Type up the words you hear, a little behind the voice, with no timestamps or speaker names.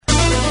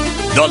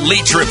The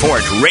Leach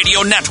Report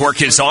Radio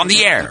Network is on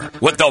the air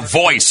with the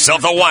voice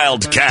of the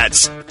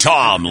Wildcats,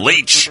 Tom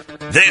Leach.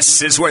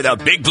 This is where the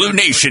Big Blue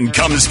Nation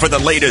comes for the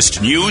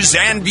latest news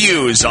and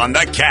views on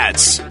the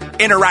Cats.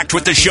 Interact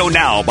with the show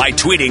now by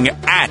tweeting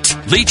at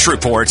Leach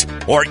Report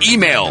or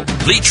email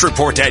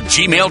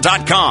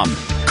leachreport@gmail.com.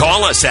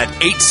 Call us at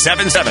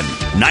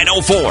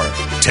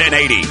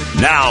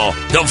 877-904-1080. Now,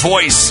 the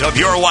voice of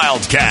your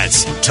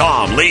Wildcats,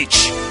 Tom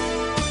Leach.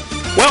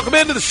 Welcome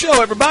into the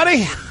show,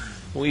 everybody.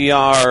 We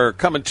are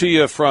coming to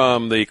you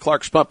from the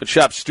Clark's Pump and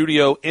Shop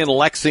studio in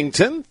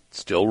Lexington.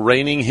 Still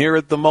raining here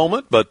at the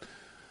moment, but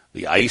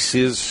the ice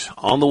is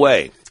on the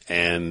way.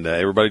 And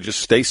everybody just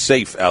stay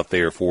safe out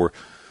there for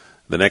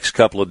the next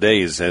couple of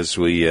days as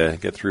we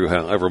get through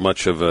however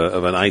much of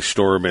an ice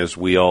storm as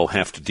we all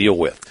have to deal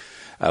with.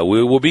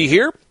 We will be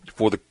here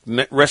for the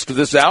rest of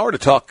this hour to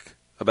talk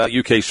about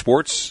UK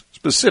sports,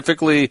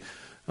 specifically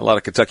a lot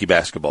of Kentucky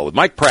basketball with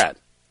Mike Pratt,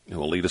 who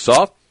will lead us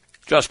off,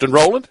 Justin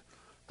Rowland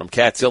from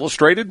Cats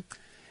Illustrated,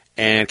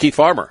 and Keith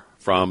Farmer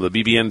from the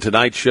BBN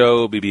Tonight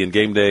Show, BBN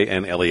Game Day,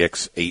 and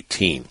LEX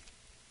 18.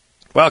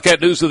 Wildcat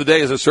News of the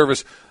Day is a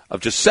service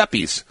of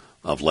Giuseppe's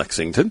of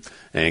Lexington,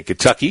 and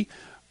Kentucky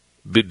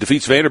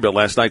defeats Vanderbilt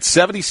last night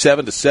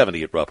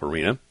 77-70 at Rupp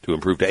Arena to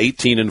improve to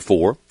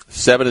 18-4,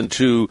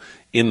 7-2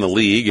 in the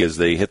league as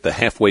they hit the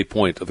halfway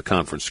point of the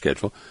conference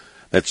schedule.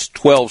 That's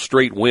 12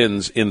 straight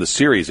wins in the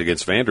series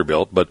against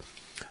Vanderbilt, but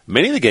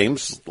many of the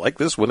games like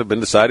this would have been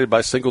decided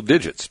by single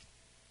digits.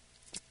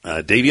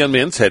 Davion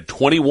Mintz had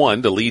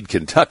 21 to lead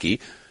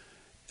Kentucky.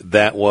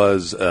 That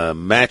was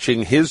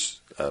matching his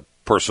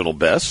personal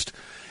best,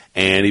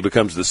 and he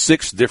becomes the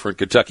sixth different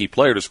Kentucky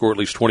player to score at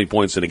least 20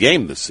 points in a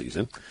game this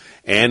season.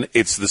 And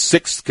it's the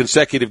sixth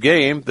consecutive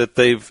game that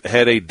they've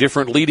had a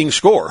different leading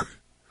scorer.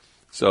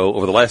 So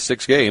over the last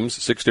 6 games,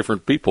 6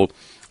 different people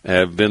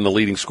have been the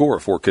leading scorer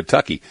for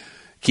Kentucky.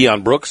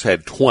 Keon Brooks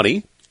had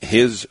 20,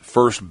 his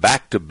first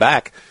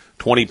back-to-back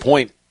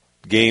 20-point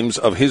games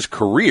of his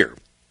career.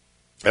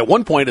 At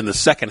one point in the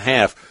second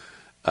half,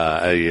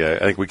 I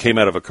think we came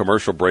out of a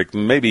commercial break,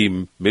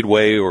 maybe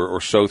midway or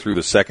so through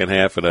the second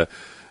half, and I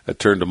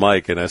turned to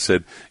Mike and I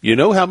said, you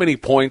know how many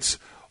points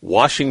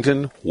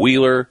Washington,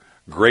 Wheeler,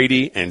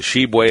 Grady, and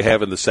Sheboy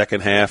have in the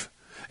second half?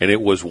 And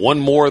it was one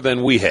more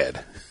than we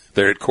had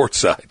there at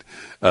courtside.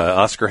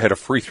 Oscar had a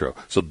free throw.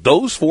 So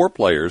those 4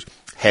 players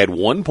had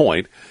 1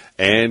 point,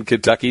 and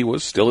Kentucky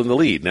was still in the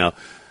lead. Now,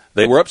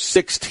 they were up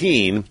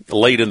 16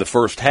 late in the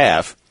first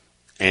half,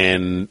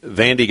 and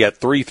Vandy got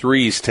 3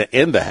 threes to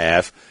end the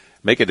half,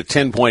 make it a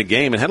 10-point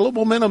game, and had a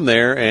little momentum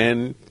there.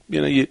 And,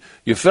 you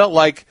felt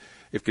like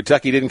if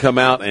Kentucky didn't come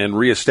out and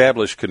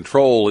reestablish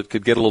control, it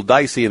could get a little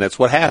dicey, and that's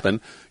what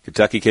happened.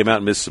 Kentucky came out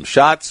and missed some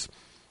shots.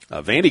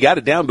 Vandy got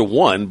it down to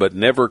 1, but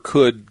never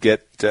could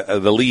get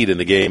the lead in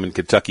the game, and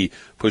Kentucky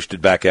pushed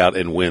it back out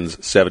and wins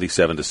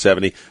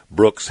 77-70.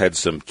 Brooks had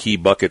some key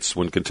buckets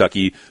when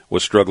Kentucky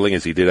was struggling,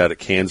 as he did out at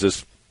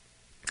Kansas.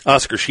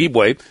 Oscar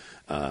Sheboy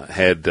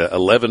had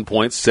 11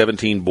 points,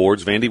 17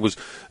 boards. Vandy was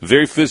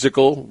very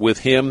physical with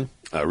him,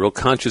 a real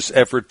conscious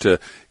effort to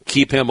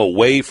keep him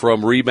away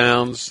from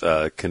rebounds.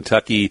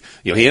 Kentucky,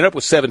 he ended up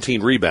with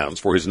 17 rebounds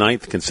for his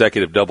 9th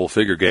consecutive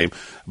double-figure game,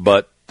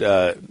 but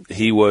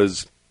he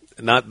was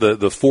not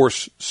the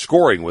force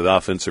scoring with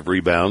offensive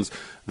rebounds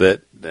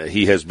that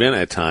he has been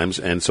at times.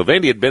 And so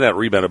Vandy had been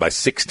out-rebounded by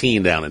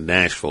 16 down in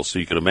Nashville, so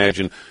you can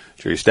imagine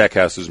Jerry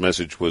Stackhouse's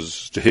message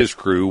was to his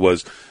crew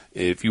was,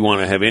 if you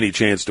want to have any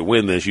chance to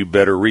win this, you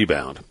better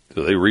rebound.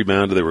 So they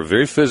rebounded. They were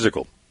very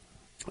physical.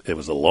 It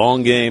was a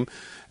long game.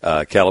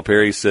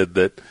 Calipari said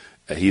that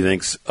he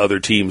thinks other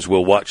teams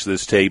will watch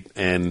this tape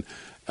and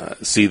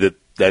see that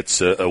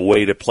that's a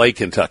way to play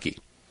Kentucky.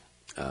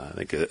 I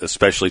think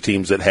especially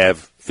teams that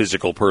have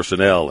physical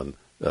personnel and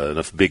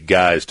enough big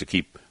guys to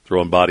keep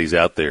throwing bodies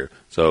out there.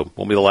 So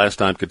won't be the last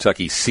time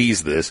Kentucky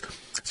sees this.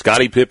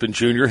 Scottie Pippen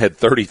Jr. had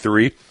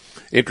 33.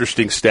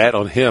 Interesting stat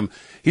on him.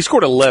 He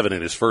scored 11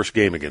 in his first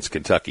game against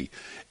Kentucky.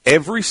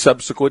 Every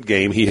subsequent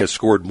game, he has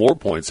scored more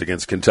points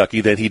against Kentucky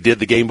than he did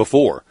the game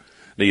before.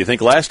 Now, you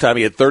think last time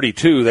he had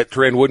 32, that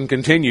trend wouldn't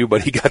continue,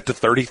 but he got to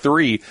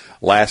 33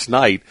 last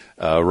night,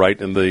 right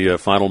in the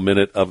final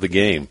minute of the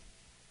game.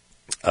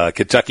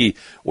 Kentucky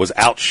was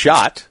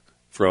outshot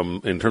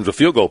in terms of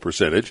field goal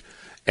percentage,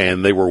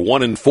 and they were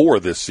 1-4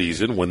 this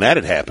season when that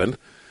had happened.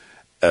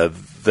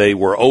 They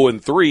were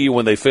 0-3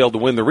 when they failed to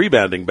win the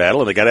rebounding battle,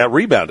 and they got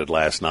out-rebounded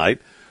last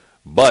night.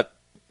 But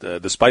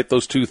despite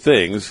those 2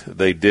 things,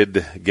 they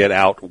did get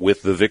out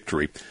with the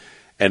victory.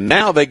 And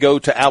now they go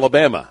to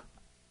Alabama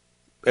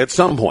at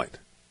some point.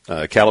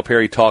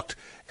 Calipari talked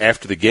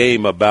after the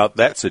game about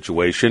that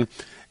situation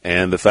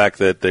and the fact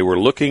that they were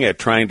looking at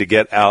trying to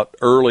get out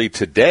early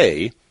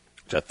today,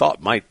 which I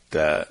thought might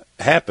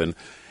happen,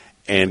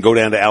 and go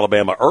down to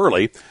Alabama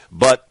early,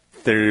 but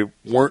they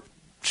weren't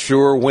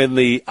sure when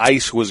the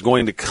ice was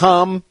going to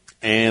come,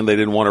 and they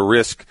didn't want to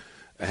risk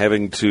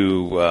having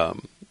to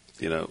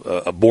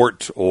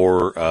abort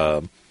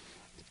or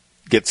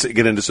get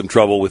into some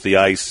trouble with the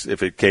ice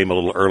if it came a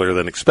little earlier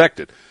than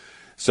expected.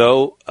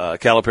 So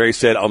Calipari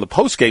said on the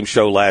postgame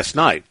show last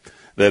night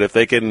that if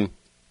they can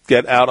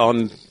get out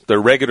on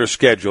their regular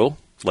schedule,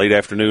 late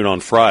afternoon on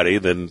Friday,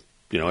 then,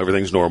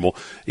 everything's normal.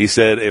 He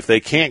said if they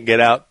can't get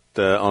out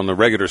on the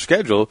regular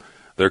schedule,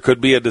 there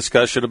could be a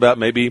discussion about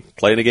maybe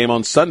playing a game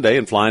on Sunday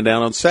and flying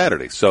down on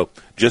Saturday. So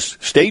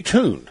just stay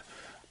tuned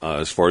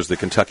as far as the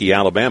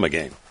Kentucky-Alabama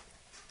game.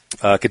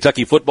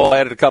 Kentucky football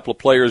added a couple of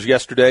players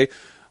yesterday.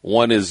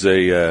 One is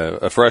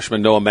a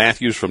freshman, Noah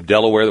Matthews from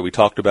Delaware, that we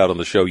talked about on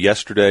the show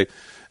yesterday.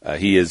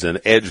 He is an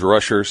edge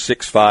rusher,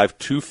 6'5",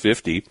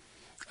 250.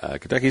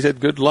 Kentucky's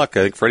had good luck.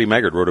 I think Freddie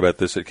Maggard wrote about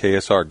this at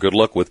KSR. Good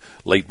luck with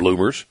late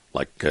bloomers,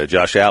 like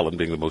Josh Allen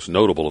being the most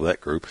notable of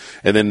that group.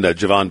 And then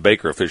Javon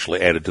Baker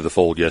officially added to the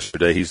fold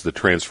yesterday. He's the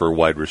transfer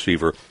wide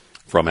receiver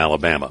from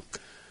Alabama.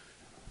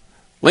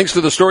 Links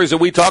to the stories that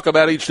we talk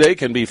about each day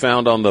can be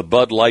found on the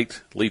Bud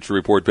Light Leach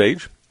Report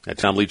page at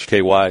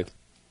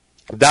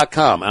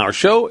TomLeachKY.com. Our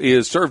show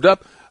is served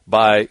up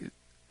by,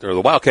 or the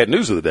Wildcat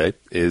News of the Day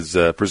is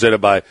presented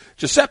by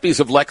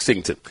Giuseppe's of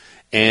Lexington.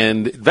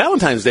 And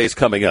Valentine's Day is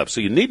coming up,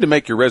 so you need to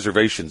make your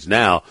reservations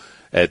now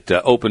at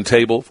Open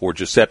Table for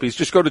Giuseppe's.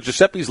 Just go to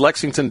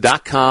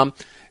Giuseppe'sLexington.com,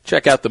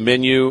 check out the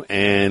menu,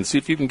 and see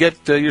if you can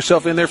get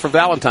yourself in there for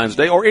Valentine's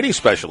Day or any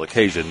special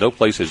occasion. No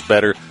place is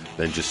better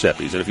than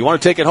Giuseppe's. And if you want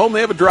to take it home,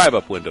 they have a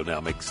drive-up window now.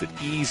 Makes it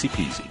easy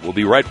peasy. We'll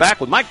be right back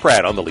with Mike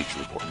Pratt on the Leach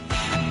Report.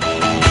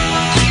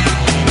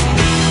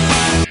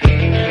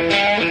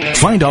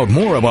 Find out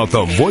more about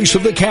the voice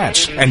of the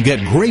Cats and get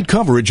great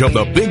coverage of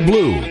the Big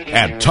Blue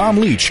at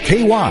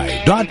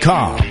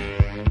TomLeachKY.com.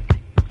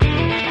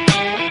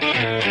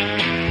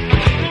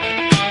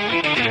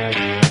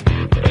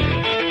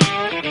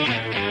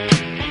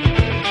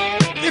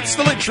 It's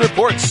the Leach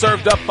Report,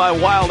 served up by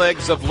Wild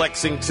Eggs of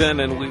Lexington,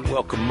 and we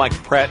welcome Mike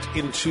Pratt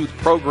into the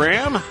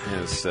program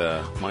as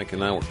Mike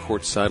and I were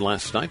courtside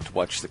last night to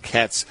watch the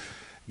Cats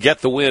get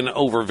the win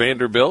over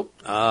Vanderbilt.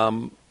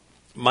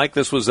 Mike,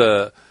 this was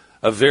a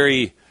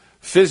very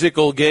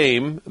physical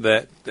game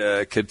that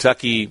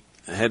Kentucky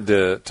had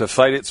to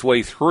fight its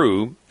way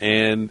through,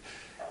 and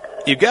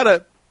if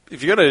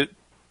you're going to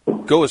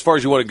go as far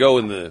as you want to go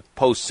in the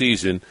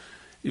postseason,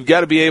 you've got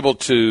to be able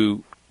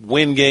to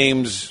win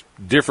games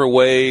different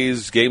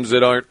ways, games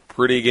that aren't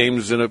pretty,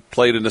 games that are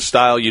played in a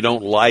style you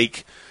don't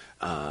like,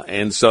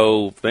 and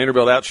so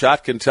Vanderbilt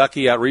outshot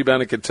Kentucky,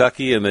 out-rebounded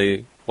Kentucky, and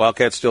the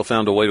Wildcats still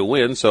found a way to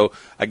win. So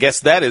I guess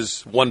that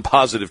is one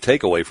positive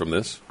takeaway from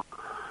this.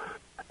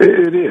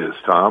 It is,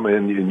 Tom,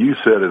 and you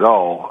said it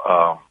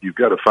all. You've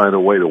got to find a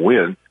way to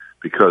win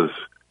because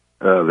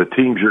the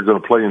teams you're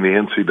going to play in the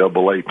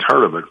NCAA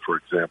tournament, for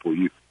example,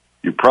 you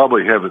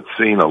probably haven't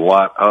seen a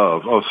lot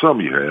of. Oh, some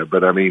you have,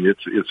 but I mean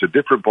it's a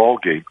different ball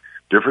game,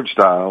 different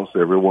styles.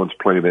 Everyone's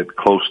playing it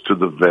close to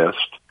the vest.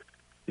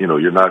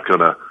 You're not going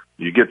to.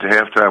 You get to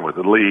halftime with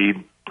the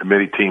lead, and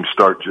many teams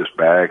start just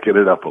backing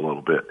it up a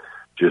little bit,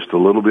 just a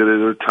little bit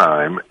at a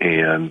time,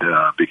 and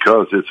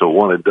because it's a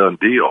one and done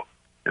deal.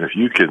 And if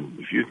you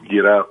can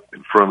get out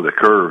in front of the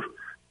curve,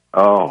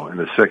 in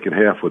the second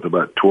half with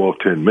about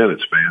 10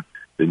 minutes, man,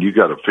 then you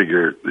got to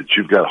figure that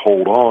you've got to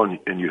hold on,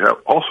 and you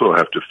also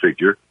have to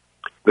figure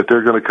that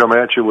they're going to come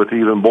at you with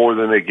even more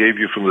than they gave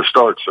you from the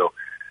start. So,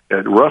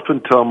 at rough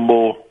and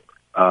tumble,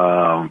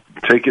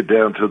 take it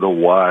down to the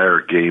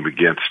wire game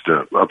against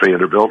a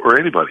Vanderbilt or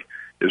anybody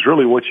is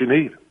really what you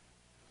need.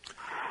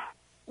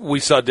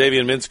 We saw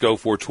Davian Mintz go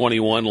for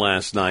 21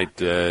 last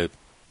night. You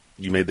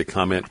made the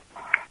comment.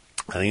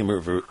 I can't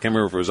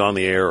remember if it was on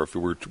the air or if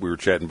we were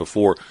chatting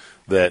before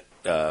that.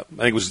 I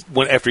think it was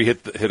after he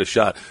hit a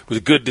shot. It was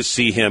good to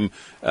see him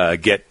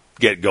get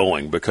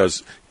going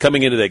because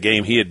coming into that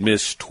game, he had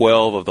missed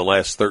 12 of the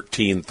last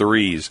 13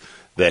 threes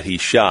that he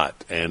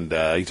shot, and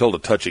he told a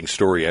touching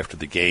story after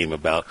the game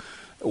about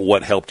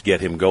what helped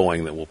get him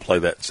going. That we'll play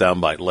that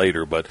soundbite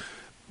later, but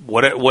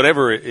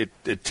whatever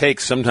it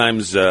takes,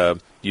 sometimes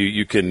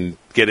you can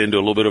get into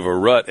a little bit of a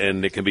rut,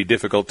 and it can be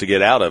difficult to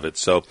get out of it.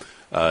 So.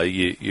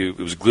 It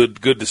was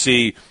good to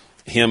see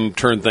him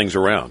turn things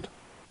around.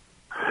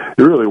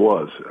 It really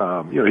was.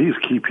 He's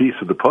a key piece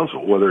of the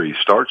puzzle, whether he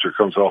starts or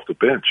comes off the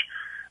bench.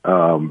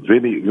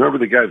 Vinny, remember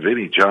the guy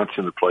Vinny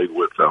Johnson that played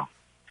with the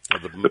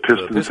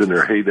Pistons in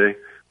their heyday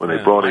when they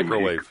brought him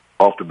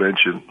off the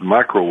bench in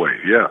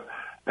microwave? Yeah,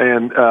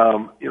 and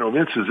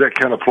Vince is that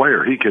kind of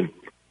player. He can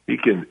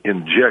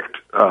inject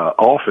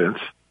offense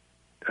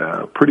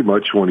pretty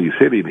much when he's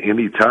hitting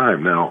any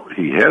time. Now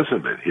he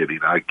hasn't been hitting.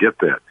 I get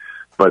that.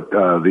 But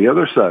the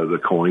other side of the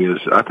coin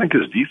is, I think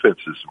his defense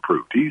has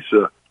improved.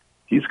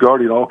 He's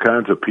guarding all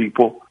kinds of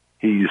people.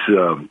 He's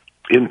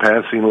in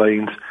passing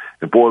lanes,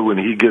 and boy, when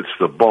he gets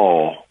the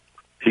ball,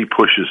 he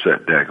pushes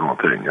that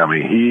daggone thing. I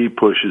mean, he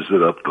pushes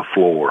it up the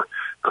floor,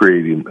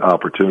 creating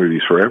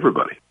opportunities for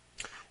everybody.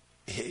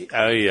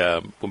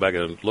 I went back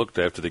and looked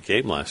after the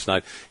game last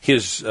night.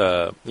 His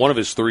one of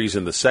his threes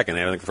in the second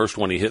half, I think the first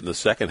one he hit in the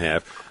second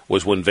half,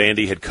 was when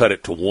Vandy had cut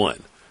it to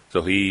 1.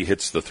 So he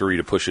hits the 3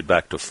 to push it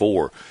back to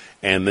 4.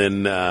 And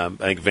then I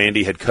think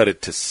Vandy had cut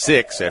it to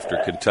 6 after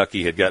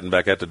Kentucky had gotten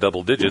back out to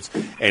double digits,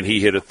 and he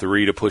hit a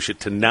 3 to push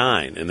it to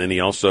 9. And then he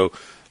also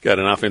got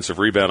an offensive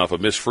rebound off a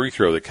missed free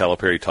throw that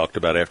Calipari talked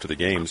about after the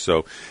game.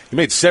 So he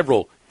made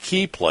several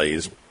key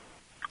plays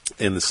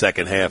in the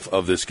second half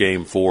of this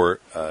game for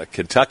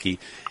Kentucky.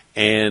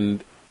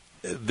 And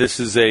this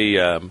is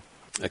a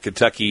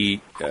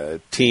Kentucky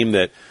team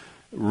that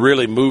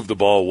really moved the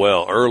ball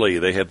well early.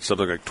 They had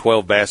something like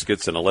 12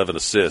 baskets and 11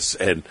 assists.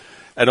 And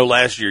I know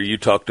last year you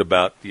talked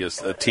about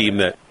a team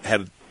that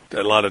had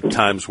a lot of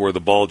times where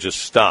the ball just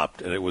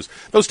stopped. And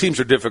those teams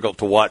are difficult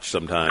to watch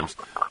sometimes.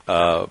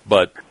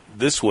 But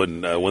this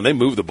one, when they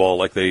move the ball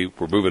like they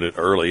were moving it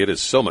early, it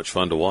is so much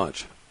fun to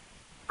watch.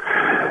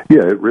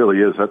 Yeah, it really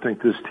is. I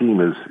think this team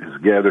has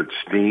gathered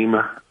steam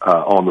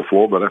on the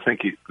floor, but I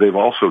think they've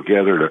also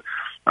gathered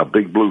a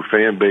Big Blue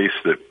fan base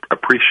that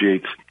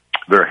appreciates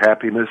their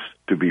happiness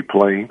to be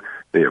playing.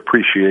 They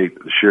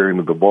appreciate the sharing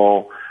of the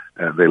ball.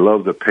 They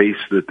love the pace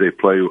that they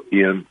play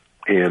in.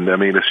 And, I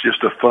mean, it's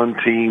just a fun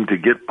team to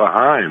get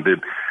behind.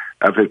 And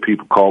I've had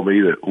people call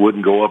me that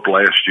wouldn't go up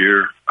last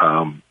year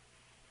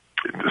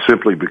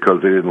simply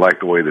because they didn't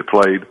like the way they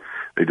played.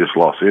 They just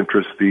lost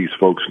interest. These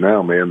folks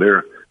now, man,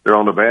 they're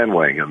on the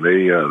bandwagon.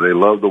 They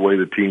love the way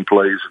the team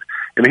plays.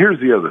 And here's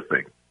the other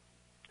thing.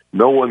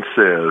 No one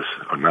says,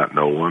 or not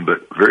no one,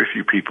 but very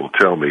few people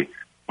tell me,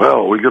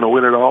 well, we're going to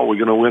win it all.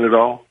 We're going to win it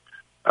all.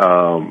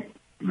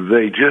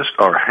 They just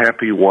are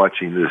happy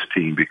watching this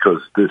team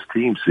because this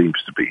team seems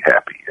to be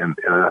happy. And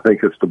I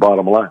think it's the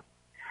bottom line.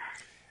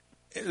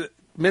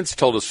 Mintz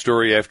told a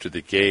story after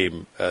the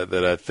game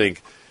that I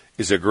think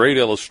is a great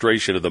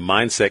illustration of the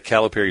mindset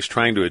Calipari's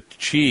trying to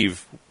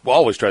achieve,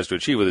 always tries to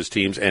achieve with his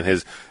teams, and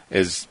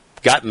has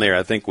gotten there,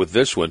 I think, with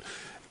this one.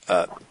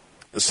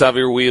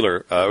 Xavier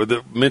Wheeler,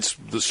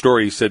 the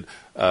story, he said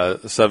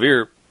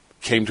Xavier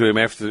came to him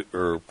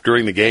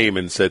during the game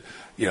and said,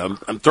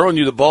 I'm throwing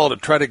you the ball to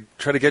try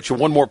to get you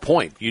one more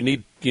point. You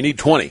need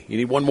 20. You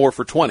need one more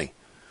for 20.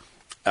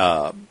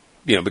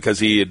 Because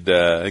he had,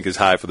 I think his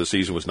high for the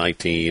season was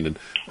 19, and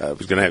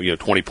was going to have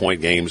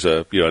 20-point games.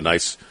 A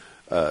nice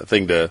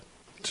thing to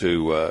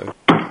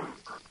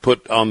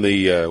put on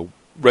the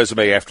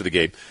resume after the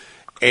game.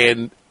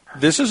 And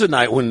this is a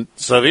night when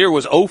Xavier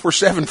was 0 for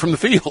 7 from the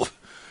field.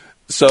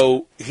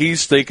 So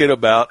he's thinking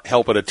about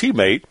helping a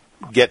teammate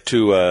get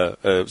to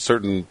a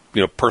certain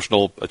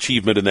personal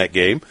achievement in that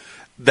game.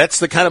 That's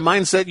the kind of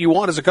mindset you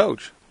want as a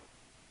coach.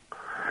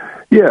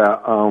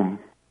 Yeah,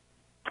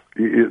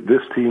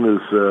 this team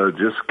is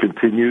just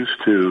continues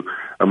to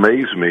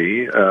amaze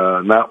me.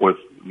 Not with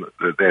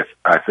that,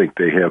 I think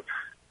they have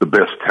the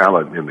best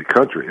talent in the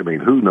country. I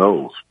mean, who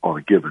knows on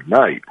a given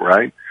night,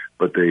 right?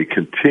 But they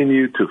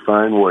continue to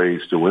find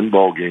ways to win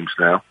ball games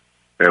now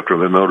after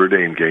the Notre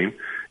Dame game.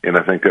 And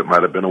I think that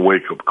might have been a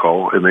wake-up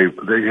call. And they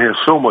have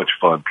so much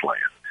fun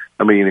playing.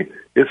 I mean,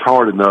 it's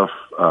hard enough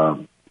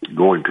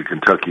going to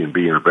Kentucky and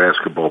being a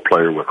basketball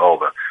player with all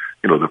the,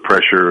 the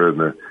pressure and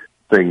the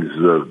things,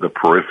 the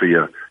periphery.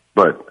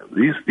 But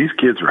these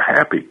kids are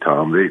happy,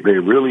 Tom. They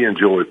really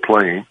enjoy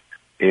playing.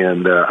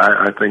 And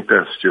I think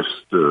that's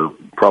just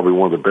probably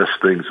one of the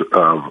best things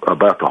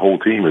about the whole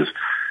team is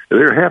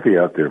they're happy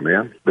out there,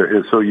 man.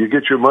 So you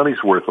get your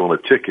money's worth on a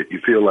ticket.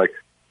 You feel like,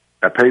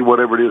 I pay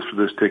whatever it is for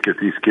this ticket.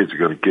 These kids are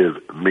going to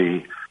give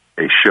me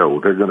a show.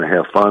 They're going to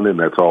have fun, and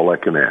that's all I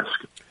can ask.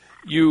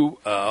 You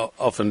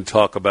often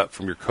talk about,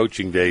 from your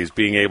coaching days,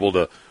 being able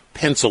to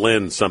pencil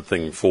in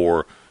something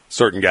for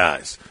certain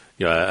guys.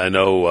 I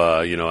know,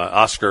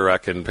 Oscar, I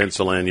can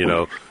pencil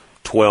in,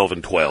 12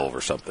 and 12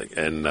 or something.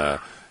 And,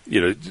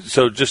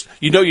 so just,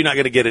 you're not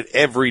going to get it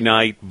every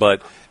night,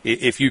 but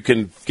if you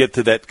can get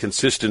to that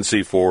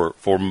consistency for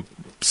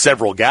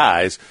several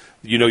guys,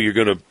 you're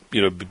going to,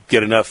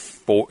 get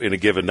enough in a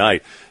given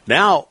night.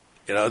 Now,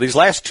 these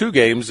last two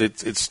games,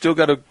 it's still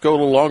got to go a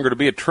little longer to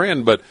be a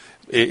trend, but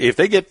if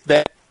they get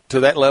to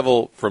that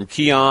level from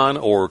Keon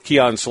or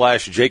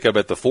Keon/Jacob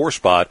at the 4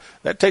 spot,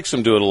 that takes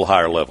them to a little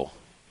higher level.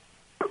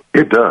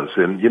 It does.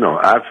 And,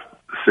 I've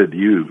said to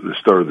you at the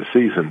start of the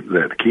season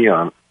that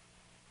Keon,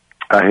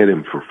 I had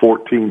him for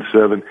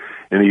 14-7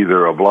 and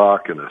either a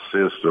block, an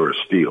assist, or a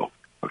steal.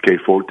 Okay,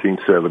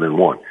 14-7 and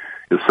 1.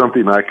 It's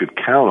something I could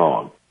count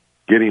on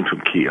getting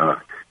from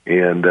Keon.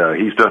 And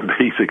he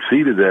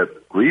succeeded that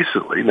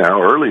recently.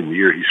 Now, early in the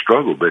year, he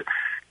struggled, but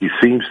he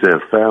seems to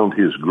have found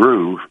his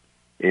groove,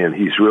 and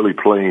he's really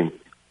playing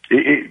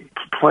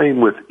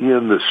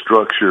within the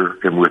structure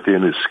and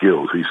within his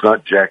skills. He's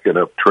not jacking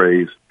up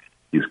trays.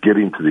 He's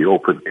getting to the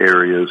open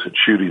areas and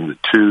shooting the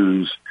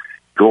twos,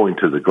 going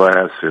to the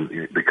glass,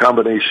 and the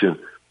combination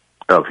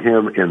of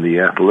him and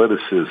the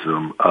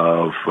athleticism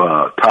of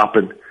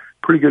Toppin,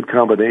 pretty good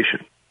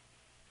combination.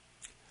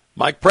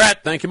 Mike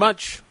Pratt, thank you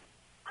much.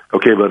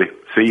 Okay, buddy.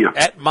 See you.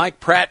 At Mike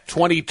Pratt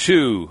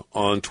 22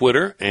 on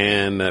Twitter.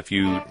 And if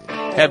you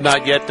have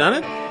not yet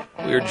done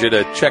it, we urge you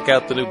to check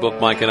out the new book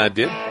Mike and I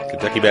did,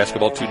 Kentucky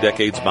Basketball 2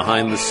 Decades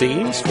Behind the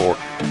Scenes, for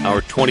our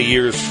 20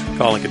 years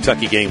calling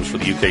Kentucky games for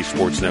the UK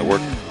Sports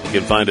Network. You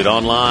can find it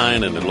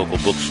online and in local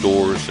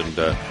bookstores, and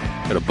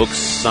got a book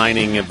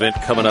signing event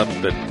coming up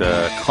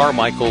at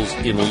Carmichael's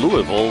in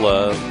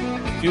Louisville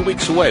few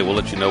weeks away. We'll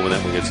let you know when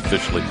that one gets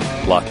officially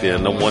locked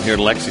in. No one here in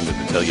Lexington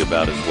to tell you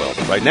about as well.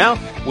 But right now,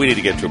 we need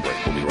to get to a break.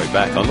 We'll be right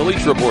back on the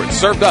Leach Report,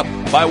 served up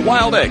by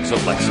Wild Eggs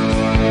of Lexington.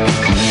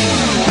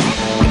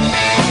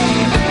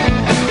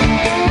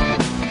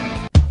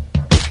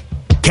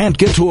 Can't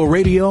get to a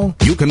radio?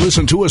 You can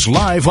listen to us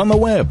live on the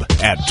web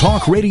at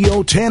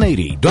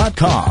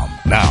talkradio1080.com.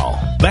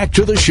 Now, back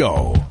to the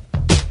show.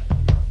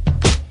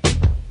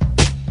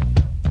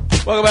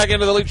 Welcome back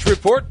into the Leach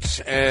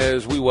Report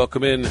as we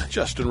welcome in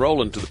Justin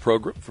Rowland to the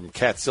program from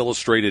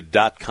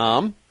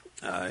CatsIllustrated.com.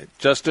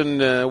 Justin,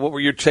 what were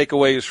your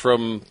takeaways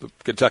from the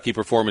Kentucky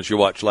performance you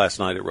watched last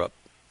night at Rupp?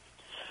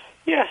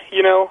 Yeah,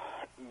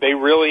 they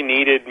really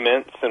needed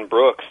Mintz and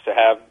Brooks to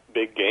have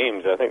big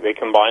games. I think they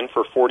combined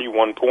for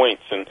 41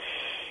 points, and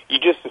you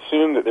just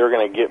assume that they're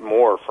going to get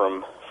more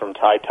from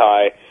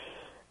Ty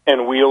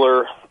and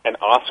Wheeler and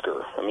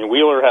Oscar. I mean,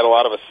 Wheeler had a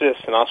lot of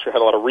assists and Oscar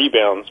had a lot of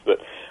rebounds, but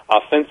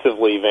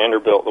offensively,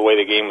 Vanderbilt, the way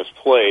the game was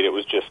played, it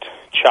was just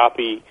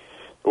choppy.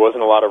 There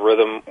wasn't a lot of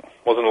rhythm,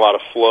 wasn't a lot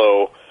of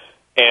flow,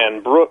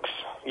 and Brooks,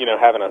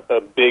 having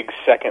a big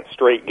second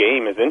straight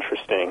game is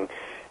interesting,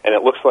 and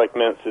it looks like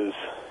Mintz's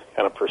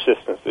kind of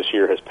persistence this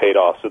year has paid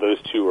off, so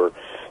those two are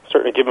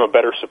starting to give him a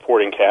better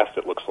supporting cast,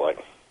 it looks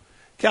like.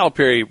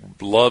 Calipari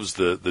loves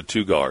the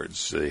two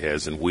guards he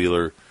has in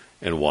Wheeler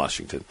and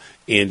Washington.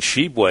 In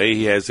Sheboygan,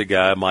 he has a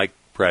guy, Mike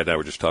Pratt and I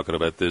were just talking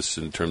about this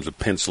in terms of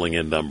penciling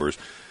in numbers.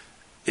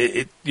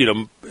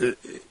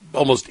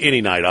 Almost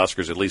any night,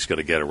 Oscar's at least going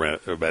to get around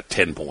about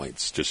 10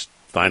 points, just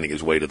finding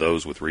his way to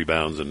those with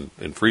rebounds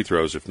and free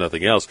throws, if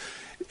nothing else.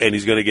 And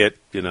he's going to get,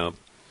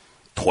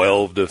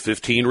 12 to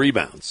 15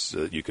 rebounds.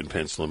 You can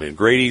pencil him in.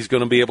 Grady's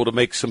going to be able to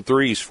make some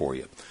threes for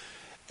you.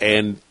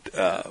 And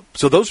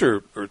so those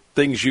are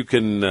things you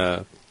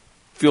can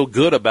feel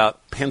good about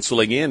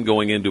penciling in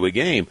going into a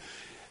game.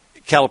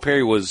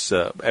 Calipari was,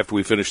 after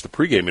we finished the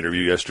pregame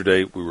interview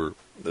yesterday,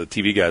 the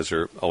TV guys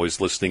are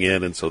always listening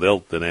in, and so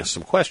they'll then ask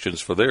some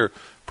questions for their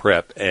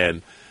prep.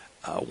 And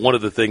one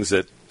of the things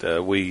that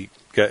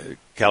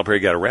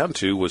Calipari got around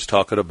to was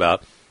talking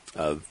about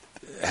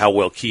how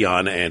well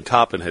Keon and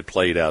Toppin had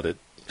played out at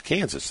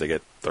Kansas. They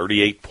got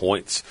 38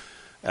 points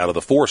out of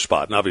the 4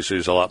 spot, and obviously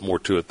there's a lot more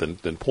to it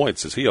than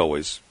points, as he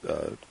always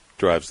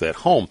drives that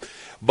home.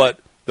 But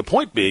the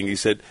point being, he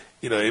said,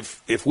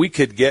 if we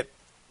could get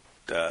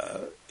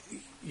a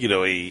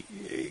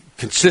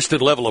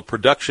consistent level of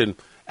production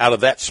out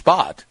of that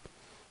spot,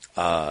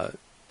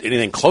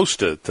 anything close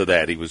to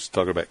that, he was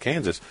talking about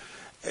Kansas,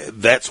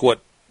 that's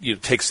what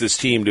takes this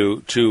team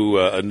to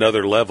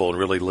another level and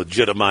really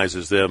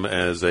legitimizes them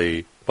as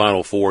a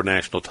Final Four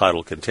national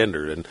title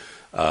contender. And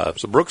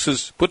so Brooks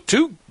has put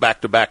 2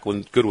 back-to-back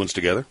good ones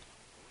together.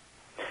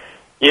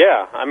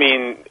 Yeah, I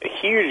mean, a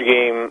huge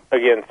game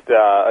against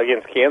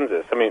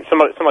Kansas. I mean,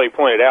 somebody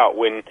pointed out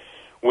when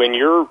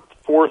your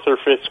 4th or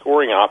 5th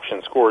scoring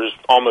option scores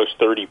almost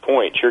 30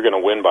 points, you're going to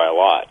win by a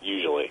lot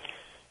usually.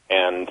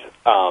 And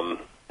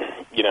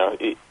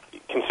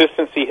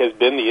consistency has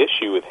been the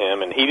issue with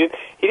him, and he didn't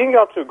get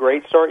off to a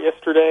great start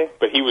yesterday,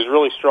 but he was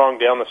really strong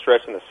down the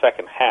stretch in the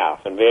second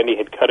half, and Vandy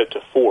had cut it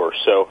to 4.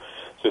 So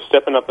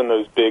stepping up in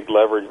those big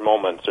leverage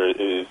moments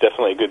is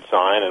definitely a good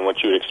sign, and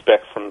what you would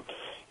expect from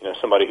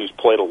somebody who's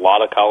played a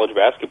lot of college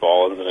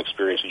basketball and is an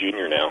experienced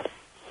junior now.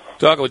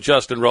 Talking with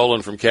Justin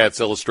Rowland from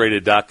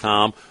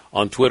CatsIllustrated.com.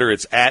 On Twitter,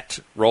 it's at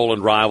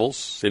Rowland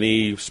Rivals.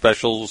 Any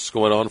specials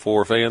going on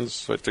for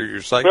fans through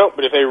your site? No,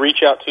 but if they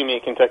reach out to me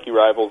at Kentucky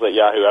Rivals at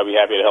Yahoo, I'd be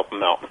happy to help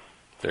them out.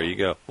 There you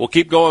go. We'll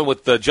keep going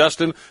with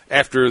Justin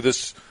after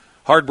this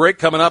hard break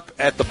coming up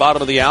at the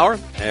bottom of the hour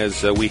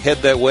as we head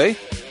that way.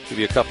 Give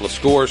you a couple of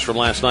scores from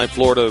last night.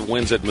 Florida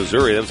wins at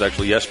Missouri. That was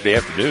actually yesterday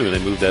afternoon. They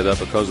moved that up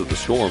because of the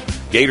storm.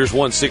 Gators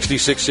won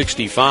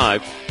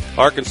 66-65.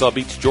 Arkansas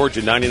beats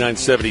Georgia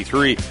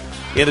 99-73.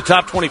 In the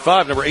top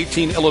 25, number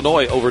 18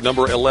 Illinois over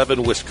number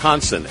 11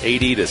 Wisconsin,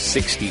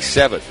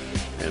 80-67.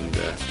 And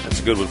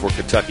that's a good one for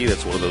Kentucky.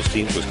 That's one of those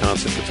teams,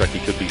 Wisconsin, Kentucky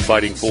could be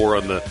fighting for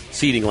on the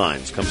seeding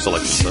lines come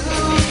Selection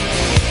Sunday.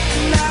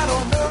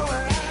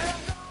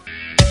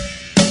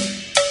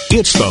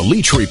 It's the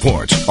Leach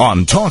Report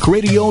on Talk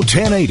Radio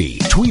 1080.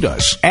 Tweet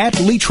us at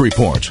Leach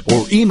Report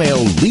or email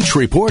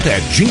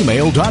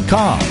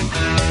leachreport@gmail.com.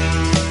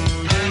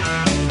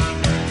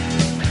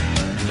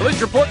 The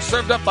Leach Report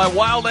served up by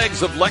Wild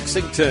Eggs of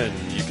Lexington.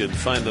 You can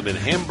find them in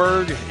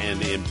Hamburg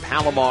and in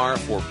Palomar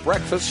for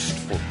breakfast,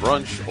 for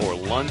brunch, or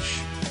lunch.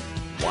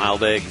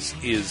 Wild Eggs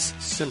is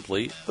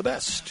simply the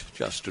best.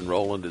 Justin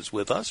Rowland is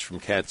with us from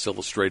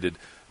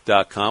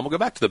CatsIllustrated.com. We'll go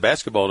back to the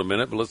basketball in a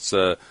minute, but let's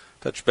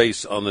touch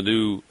base on the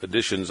new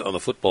additions on the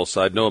football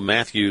side. Noah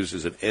Matthews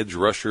is an edge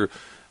rusher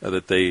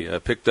that they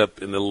picked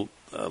up in the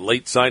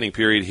late signing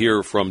period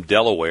here from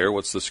Delaware.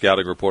 What's the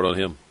scouting report on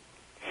him?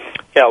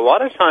 Yeah, a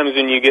lot of times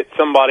when you get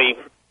somebody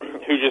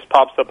who just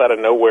pops up out of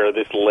nowhere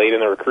this late in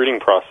the recruiting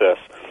process,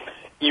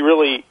 you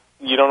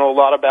don't know a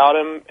lot about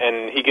him,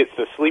 and he gets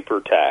the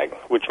sleeper tag,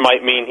 which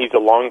might mean he's a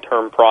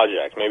long-term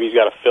project. Maybe he's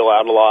got to fill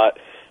out a lot.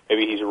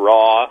 Maybe he's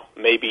raw.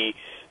 Maybe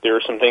there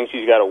are some things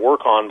he's got to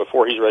work on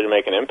before he's ready to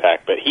make an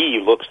impact. But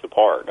he looks the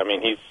part. I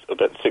mean, he's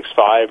about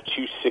 6'5",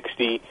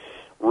 260,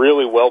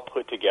 really well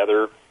put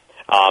together.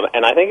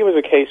 And I think it was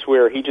a case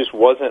where he just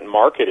wasn't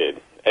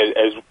marketed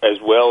as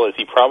well as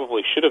he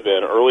probably should have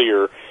been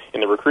earlier in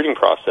the recruiting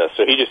process.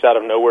 So he just out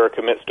of nowhere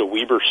commits to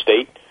Weber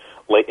State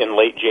in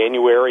late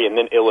January, and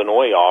then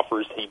Illinois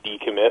offers, he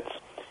decommits.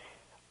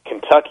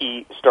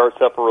 Kentucky starts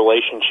up a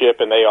relationship,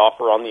 and they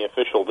offer on the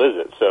official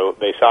visit. So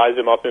they size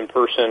him up in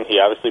person. He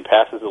obviously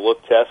passes the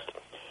look test.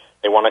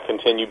 They want to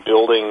continue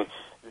building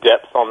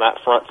depth on that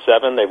front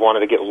seven. They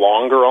wanted to get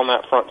longer on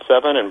that front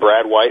seven, and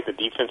Brad White, the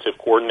defensive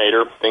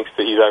coordinator, thinks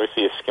that he's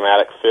obviously a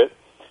schematic fit.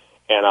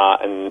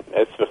 And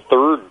it's the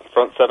third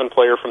front seven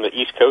player from the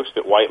East Coast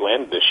that White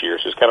landed this year,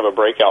 so it's kind of a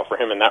breakout for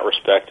him in that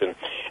respect. And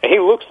he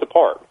looks the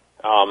part.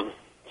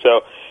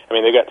 So, I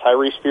mean, they've got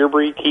Tyrese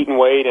Fearbry, Keaton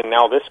Wade, and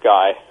now this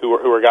guy, who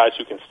are guys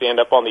who can stand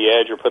up on the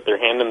edge or put their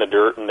hand in the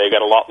dirt, and they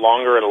got a lot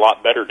longer and a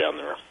lot better down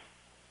there.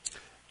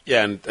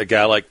 Yeah, and a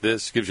guy like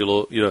this gives you a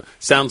little,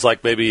 sounds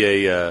like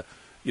maybe a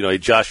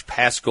Josh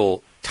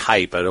Paschal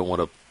type. I don't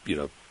want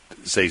to,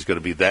 say he's going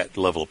to be that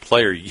level of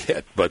player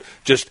yet, but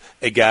just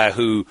a guy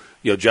who,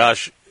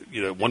 Josh,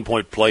 at one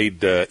point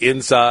played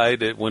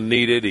inside when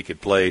needed. He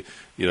could play,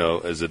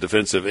 as a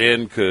defensive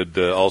end, could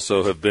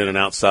also have been an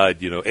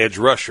outside, edge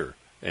rusher.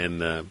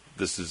 And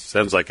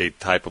sounds like a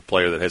type of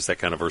player that has that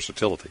kind of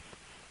versatility.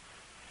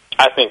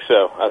 I think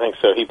so.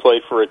 He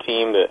played for a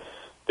team that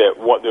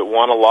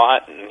won a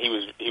lot, and he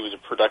was a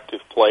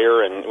productive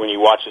player. And when you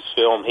watch his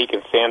film, he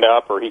can stand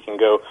up or he can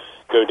go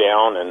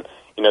down. And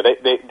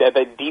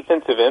that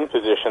defensive end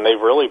position, they've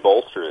really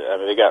bolstered it. I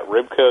mean, they got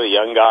Ribka, the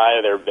young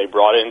guy. They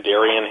brought in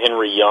Darian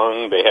Henry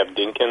Young. They have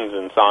Dinkins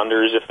and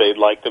Saunders if they'd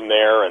like them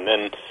there, and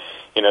then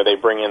they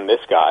bring in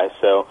this guy.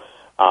 So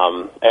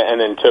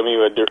and then Tommy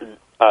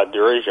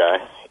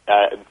Durejai,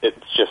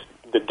 it's just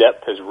the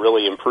depth has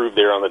really improved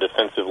there on the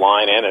defensive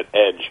line and at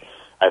edge,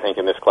 I think,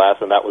 in this class,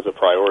 and that was a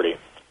priority.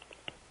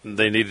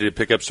 They needed to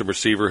pick up some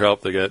receiver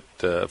help. They got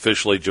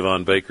officially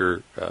Javon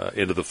Baker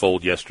into the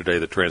fold yesterday,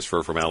 the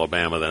transfer from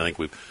Alabama that I think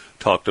we've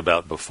talked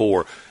about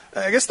before.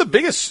 I guess the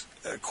biggest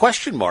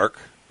question mark,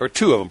 or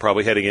two of them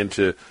probably heading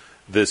into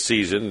this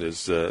season,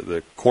 is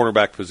the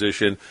cornerback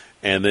position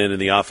and then in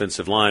the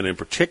offensive line, in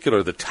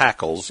particular the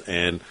tackles,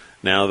 and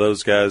now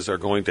those guys are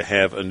going to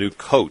have a new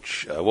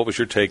coach. What was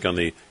your take on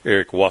the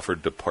Eric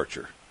Wofford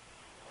departure?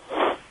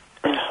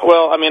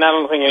 Well, I mean, I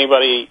don't think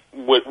anybody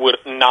would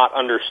not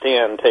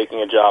understand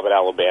taking a job at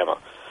Alabama,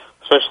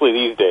 especially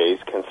these days,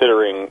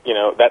 considering,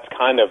 that's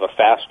kind of a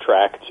fast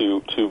track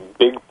to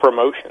big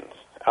promotions.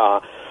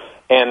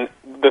 And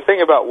the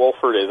thing about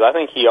Wolford is I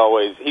think he's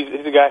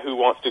a guy who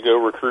wants to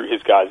go recruit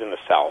his guys in the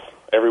South.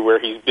 Everywhere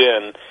he's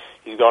been,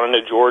 he's gone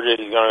into Georgia,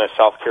 he's gone into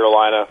South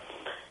Carolina,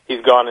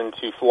 he's gone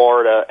into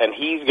Florida, and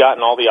he's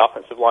gotten all the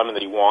offensive linemen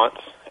that he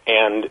wants,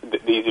 and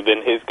these have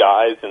been his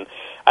guys. And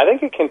I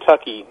think at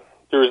Kentucky,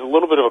 there is a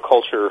little bit of a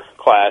culture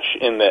clash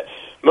in that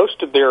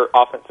most of their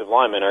offensive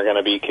linemen are going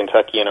to be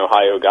Kentucky and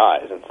Ohio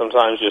guys, and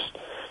sometimes you're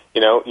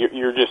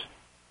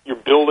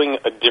building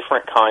a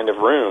different kind of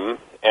room.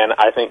 And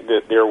I think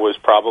that there was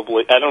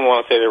probably, I don't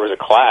want to say there was a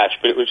clash,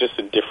 but it was just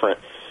a different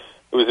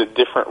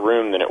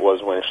room than it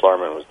was when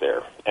Schlarman was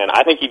there. And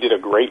I think he did a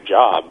great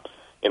job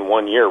in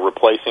 1 year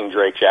replacing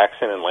Drake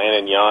Jackson and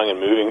Landon Young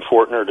and moving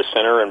Fortner to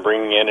center and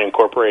bringing in and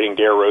incorporating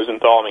Dare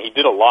Rosenthal. I mean, he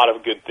did a lot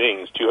of good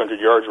things, 200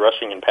 yards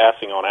rushing and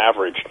passing on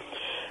average.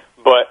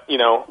 But,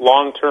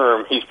 long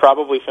term, he's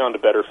probably found a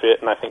better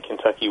fit, and I think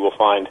Kentucky will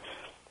find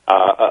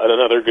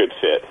another good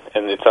fit.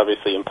 And it's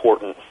obviously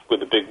important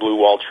with the Big Blue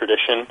Wall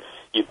tradition.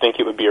 You'd think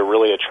it would be a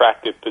really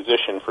attractive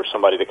position for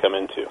somebody to come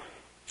into.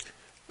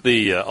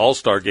 The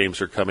All-Star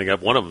games are coming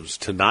up. One of them's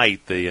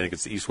tonight. I think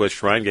it's the East-West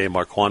Shrine game.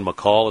 Marquand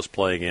McCall is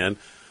playing in.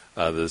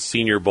 The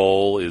Senior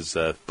Bowl is,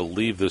 I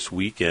believe, this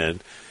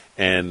weekend.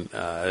 And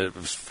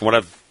from what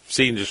I've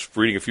seen, just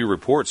reading a few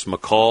reports,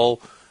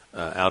 McCall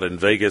out in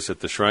Vegas at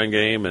the Shrine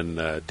game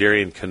and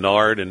Darian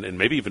Kennard and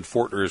maybe even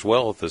Fortner as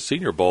well at the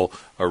Senior Bowl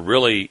are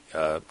really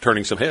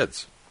turning some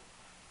heads.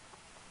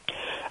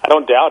 I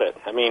don't doubt it.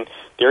 I mean,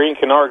 Darian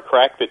Kennard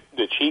cracked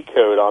the cheat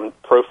code on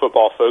Pro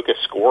Football Focus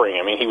scoring.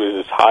 I mean, he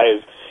was as high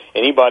as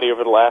anybody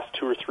over the last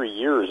 2 or 3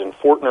 years, and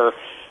Fortner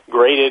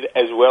graded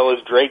as well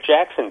as Drake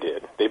Jackson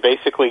did. They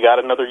basically got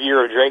another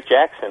year of Drake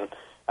Jackson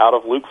out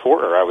of Luke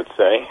Fortner, I would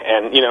say.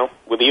 And,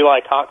 with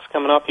Eli Cox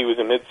coming up, he was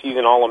a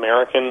midseason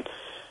All-American.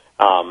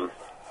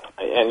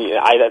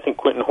 I think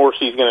Quentin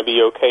Horsey is going to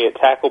be okay at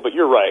tackle, but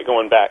you're right,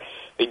 going back.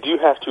 They do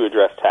have to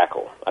address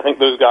tackle. I think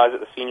those guys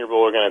at the Senior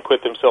Bowl are going to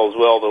acquit themselves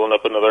well. They'll end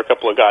up with another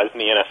couple of guys in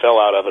the NFL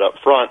out of it up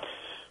front.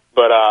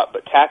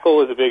 But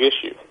tackle is a big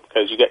issue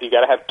because you got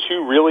to have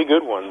two really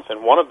good ones,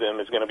 and one of them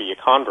is going to be a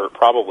convert,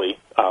 probably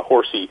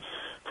Horsey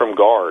from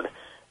guard.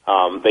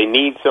 They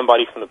need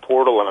somebody from the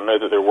portal, and I know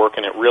that they're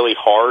working it really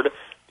hard.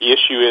 The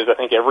issue is, I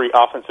think every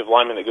offensive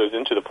lineman that goes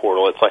into the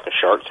portal, it's like a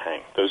shark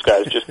tank. Those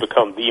guys just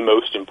become the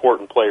most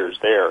important players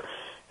there,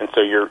 and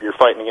so you're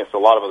fighting against a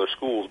lot of other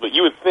schools. But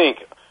you would think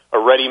a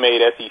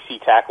ready-made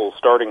SEC tackle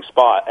starting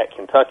spot at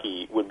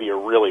Kentucky would be a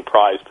really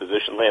prized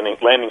position,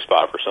 landing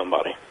spot for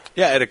somebody.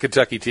 Yeah, and a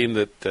Kentucky team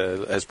that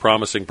has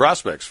promising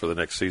prospects for the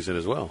next season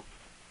as well.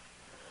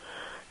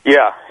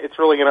 Yeah, it's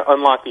really going to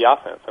unlock the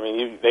offense. I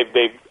mean,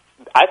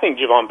 I think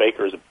Javon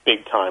Baker is a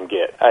big-time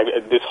get.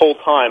 This whole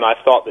time, I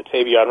thought that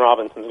Tavion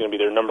Robinson is going to be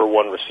their number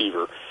one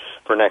receiver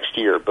for next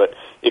year. But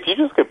if you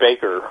just look at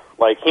Baker,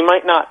 like, he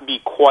might not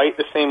be quite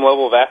the same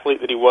level of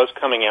athlete that he was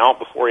coming out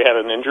before he had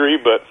an injury,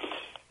 but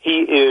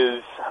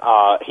he's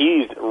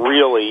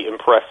really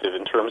impressive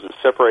in terms of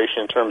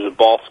separation, in terms of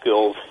ball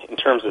skills, in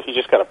terms of, he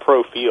just got a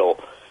pro feel,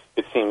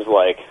 it seems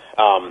like.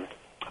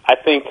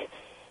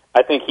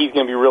 I think he's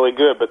going to be really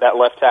good, but that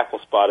left tackle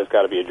spot has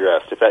got to be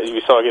addressed. If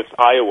you saw against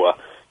Iowa,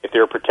 if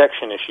there are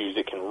protection issues,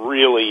 it can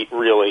really,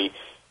 really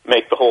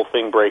make the whole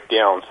thing break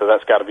down. So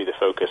that's got to be the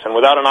focus. And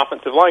without an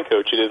offensive line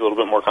coach, it is a little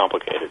bit more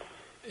complicated.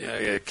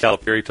 Yeah,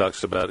 Calipari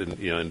talks about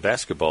in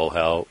basketball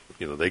how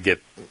they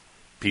get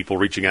people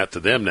reaching out to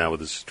them now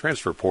with this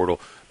transfer portal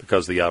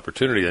because of the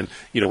opportunity. And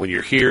when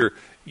you're here,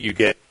 you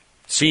get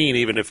seen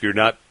even if you're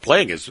not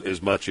playing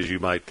as much as you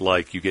might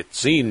like. You get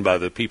seen by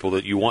the people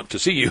that you want to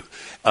see you.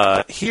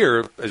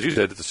 Here, as you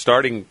said, the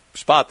starting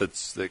spot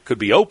that could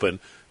be open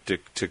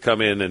to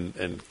come in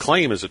and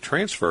claim as a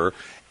transfer,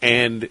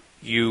 and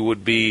you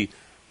would be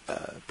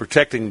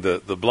protecting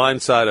the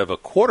blind side of a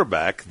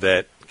quarterback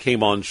that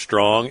came on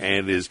strong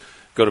and is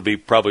going to be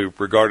probably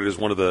regarded as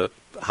one of the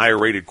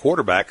higher-rated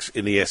quarterbacks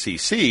in the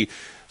SEC.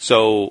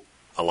 So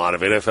a lot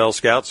of NFL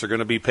scouts are going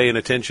to be paying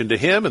attention to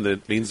him, and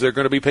that means they're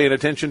going to be paying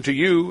attention to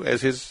you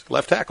as his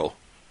left tackle.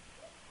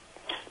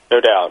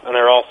 No doubt. And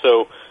they're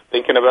also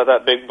thinking about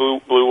that big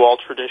blue wall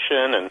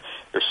tradition, and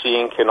they're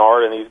seeing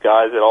Kennard and these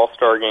guys at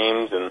all-star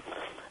games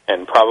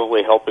and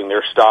probably helping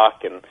their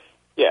stock. And,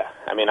 yeah,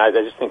 I mean, I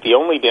just think the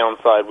only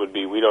downside would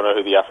be we don't know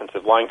who the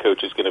offensive line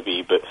coach is going to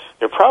be, but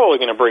they're probably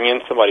going to bring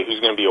in somebody who's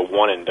going to be a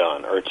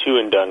one-and-done or a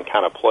two-and-done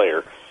kind of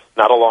player,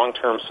 not a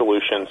long-term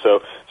solution.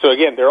 So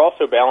again, they're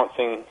also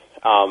balancing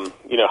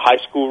high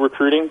school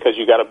recruiting, because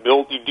you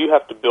do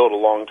have to build a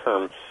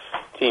long-term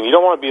team. You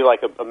don't want to be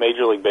like a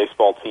Major League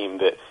Baseball team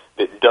that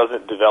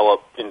doesn't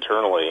develop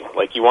internally.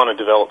 Like, you want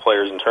to develop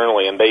players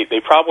internally, and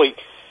they probably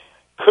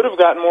could have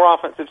gotten more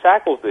offensive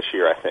tackles this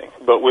year, I think.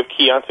 But with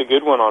Keontae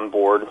Goodwin on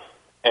board,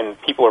 and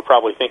people are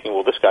probably thinking,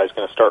 well, this guy's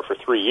going to start for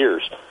 3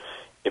 years,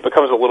 it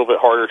becomes a little bit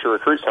harder to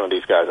recruit some of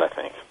these guys, I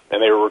think.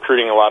 And they were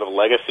recruiting a lot of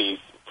legacies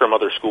from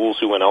other schools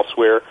who went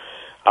elsewhere.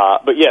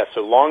 But yeah,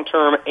 so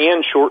long-term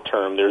and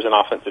short-term, there's an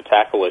offensive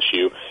tackle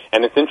issue.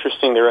 And it's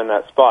interesting they're in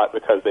that spot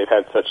because they've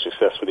had such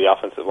success with the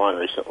offensive line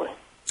recently.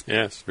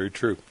 Yes, very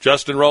true.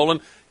 Justin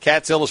Rowland,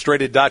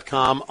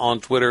 CatsIllustrated.com. On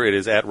Twitter, it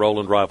is at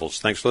Rowland Rivals.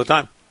 Thanks for the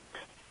time.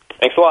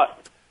 Thanks a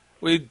lot.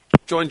 We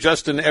join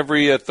Justin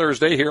every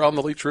Thursday here on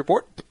the Leach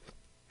Report.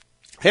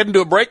 Heading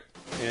to a break.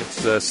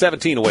 It's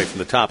 17 away from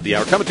the top of the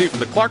hour. Coming to you from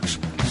the Clark's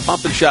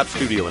Pump and Shop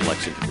studio in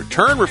Lexington.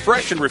 Return,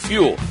 refresh, and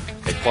refuel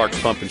at Clark's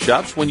Pump and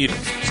Shops. When you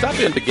stop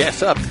in to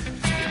gas up,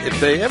 if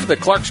they have the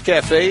Clark's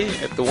Cafe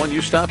at the one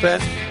you stop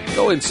at,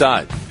 go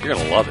inside. You're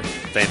going to love it.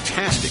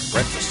 Fantastic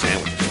breakfast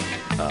sandwiches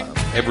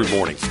every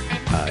morning.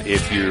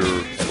 If you're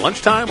at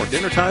lunchtime or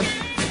dinner time,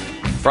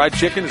 fried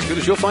chicken as good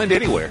as you'll find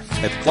anywhere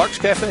at Clark's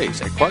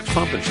Cafes at Clark's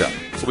Pump and Shop.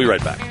 We'll be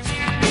right back.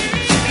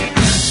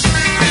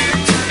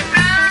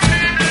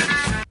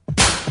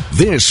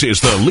 This is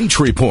the Leach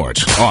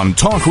Report on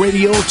Talk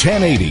Radio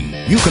 1080.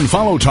 You can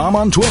follow Tom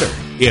on Twitter.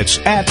 It's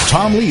at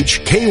Tom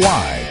Leach, KY.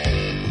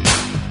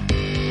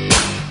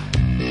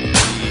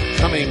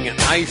 Coming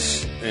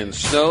ice and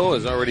snow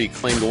has already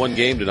claimed one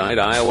game tonight.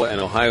 Iowa and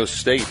Ohio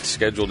State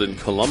scheduled in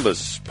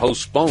Columbus,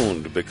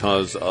 postponed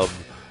because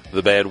of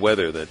the bad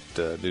weather.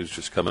 That news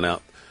just coming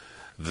out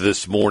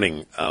this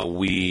morning.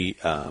 We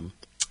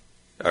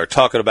are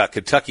talking about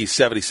Kentucky's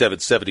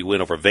 77-70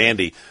 win over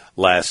Vandy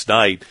last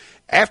night.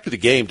 After the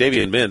game,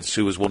 Davian Mintz,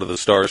 who was one of the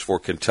stars for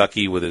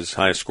Kentucky with his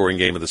highest scoring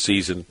game of the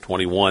season,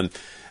 21,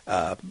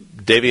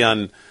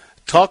 Davian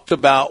talked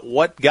about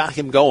what got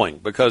him going,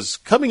 because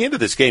coming into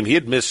this game, he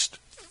had missed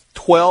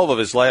 12 of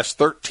his last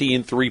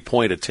 13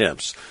 three-point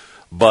attempts,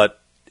 but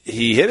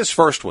he hit his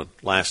first one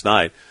last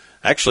night.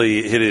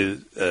 Actually,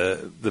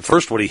 the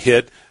first one he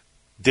hit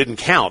didn't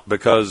count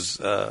because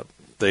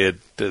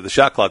the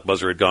shot clock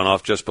buzzer had gone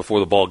off just before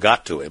the ball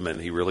got to him, and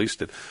he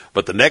released it.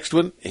 But the next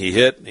one he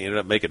hit, he ended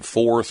up making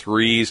 4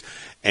 threes,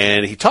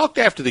 and he talked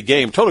after the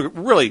game, told a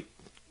really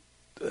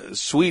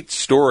sweet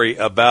story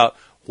about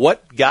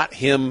what got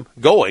him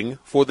going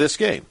for this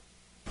game.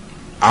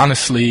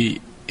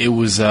 Honestly, it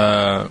was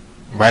right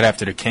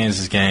after the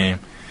Kansas game.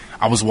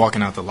 I was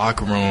walking out the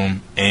locker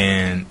room,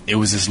 and it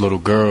was this little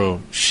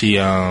girl. She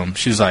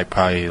was like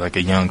probably like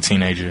a young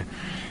teenager,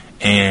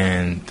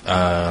 and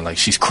like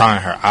she's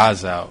crying her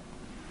eyes out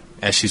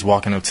as she's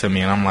walking up to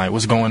me, and I'm like,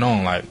 "What's going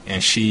on?" Like,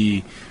 and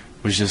she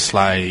was just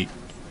like,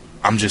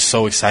 "I'm just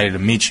so excited to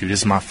meet you. This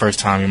is my first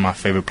time. You're my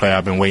favorite player.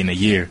 I've been waiting a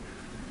year."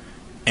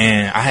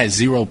 And I had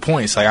 0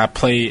 points. Like, I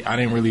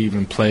didn't really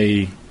even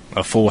play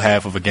a full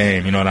half of a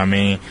game. You know what I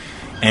mean?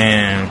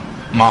 And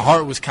my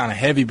heart was kind of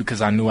heavy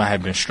because I knew I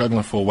had been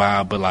struggling for a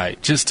while, but,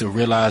 like, just to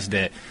realize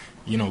that,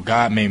 you know,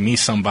 God made me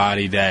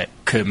somebody that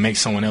could make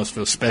someone else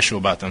feel special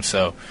about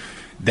themselves,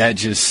 that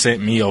just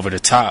sent me over the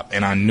top.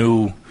 And I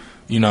knew,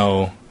 you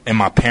know, and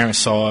my parents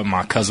saw it,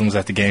 my cousin was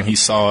at the game, he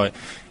saw it,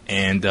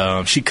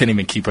 and she couldn't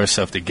even keep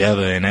herself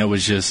together. And that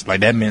was just,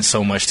 like, that meant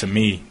so much to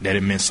me that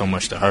it meant so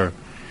much to her.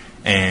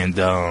 And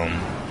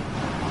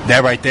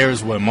that right there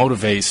is what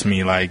motivates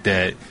me, like,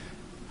 that,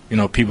 you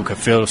know, people could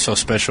feel so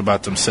special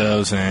about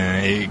themselves,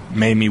 and it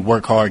made me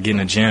work hard, get in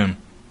the gym,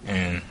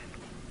 and,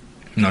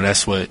 you know,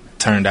 that's what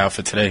turned out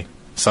for today.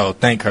 So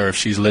thank her if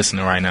she's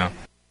listening right now.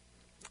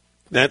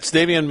 That's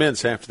Davion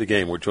Mintz after the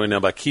game. We're joined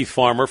now by Keith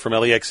Farmer from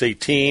LEX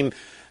 18,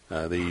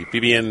 the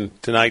BBN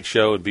Tonight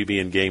Show and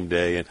BBN Game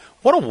Day. And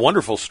what a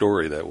wonderful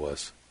story that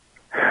was.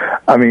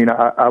 I mean,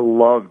 I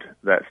loved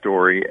that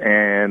story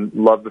and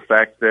loved the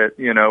fact that,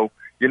 you know,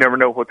 you never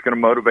know what's going to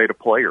motivate a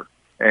player.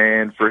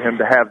 And for him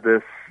to have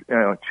this, you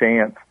know,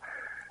 chance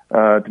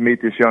to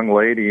meet this young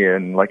lady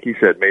and, like he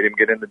said, made him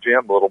get in the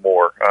gym a little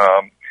more.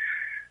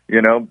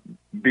 You know,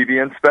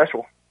 BBN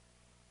special.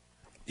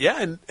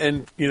 Yeah,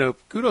 and you know,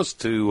 kudos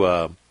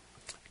to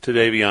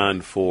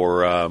Davion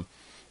for,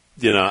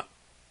 you know,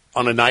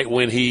 on a night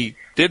when he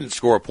didn't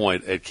score a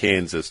point at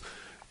Kansas,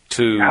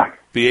 to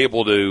be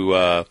able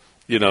to,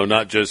 you know,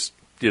 not just,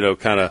 you know,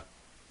 kind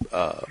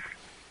of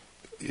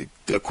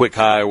a quick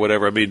high or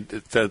whatever. I mean,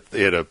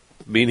 they had a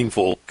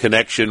meaningful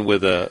connection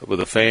with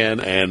a fan,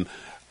 and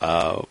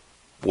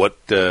what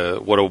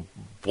a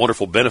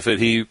wonderful benefit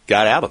he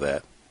got out of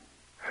that.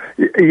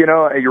 You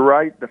know, you're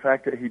right. The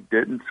fact that he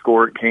didn't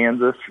score at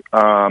Kansas,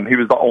 he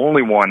was the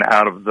only one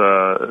out of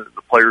the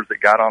players that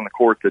got on the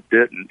court that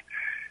didn't.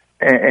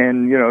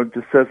 And you know, it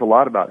just says a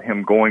lot about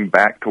him going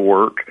back to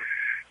work,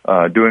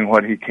 doing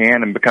what he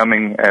can, and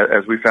becoming,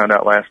 as we found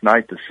out last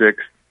night, the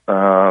sixth,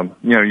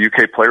 you know,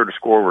 UK player to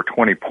score over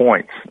 20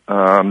 points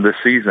this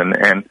season.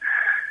 And,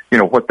 you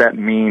know, what that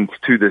means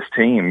to this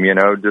team, you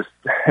know, just,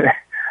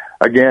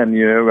 again,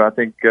 you know, I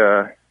think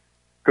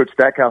Coach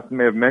Stackhouse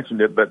may have mentioned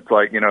it, but it's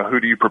like, you know,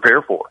 who do you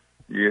prepare for?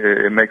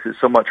 It makes it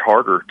so much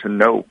harder to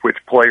know which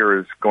player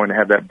is going to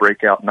have that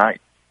breakout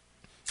night.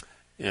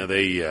 Yeah,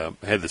 they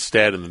had the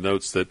stat in the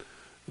notes that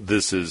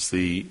this is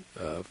the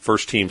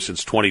first team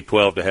since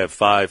 2012 to have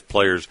 5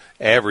 players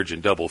average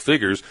in double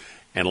figures.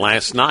 And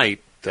last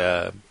night,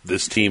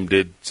 this team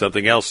did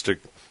something else to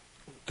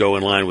go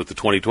in line with the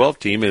 2012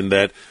 team, in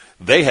that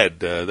they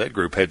had that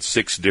group had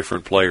 6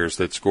 different players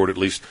that scored at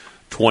least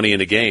 20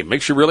 in a game.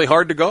 Makes you really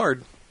hard to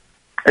guard.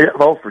 Yeah,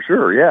 oh, for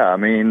sure, yeah. I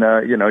mean,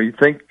 you know, you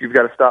think you've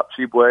got to stop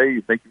Chibwe,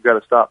 you think you've got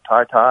to stop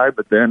Tai,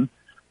 but then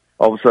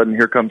all of a sudden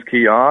here comes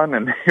Keon,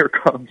 and here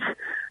comes,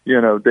 you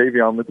know,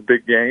 Davion with the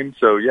big game.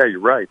 So, yeah, you're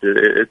right.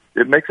 It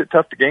makes it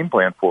tough to game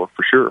plan for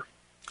sure.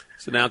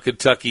 So now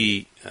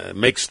Kentucky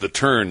makes the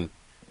turn,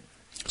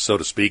 so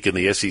to speak, in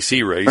the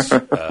SEC race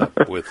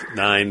with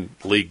 9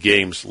 league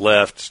games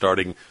left,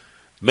 starting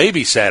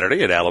maybe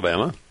Saturday at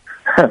Alabama.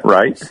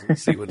 Right.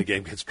 See when the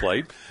game gets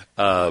played.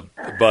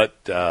 But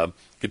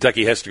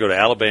Kentucky has to go to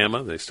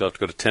Alabama. They still have to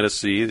go to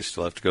Tennessee. They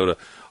still have to go to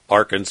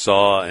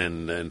Arkansas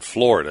and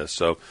Florida.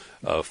 So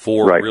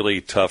 4 really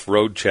tough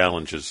road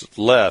challenges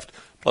left,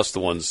 plus the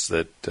ones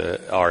that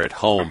are at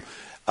home.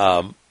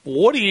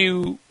 What would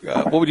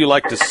you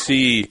like to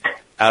see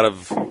out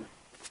of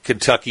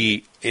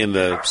Kentucky in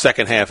the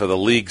second half of the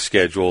league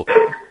schedule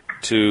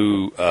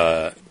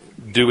to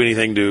do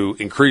anything to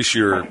increase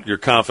your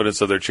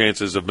confidence of their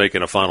chances of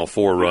making a Final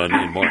Four run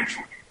in March?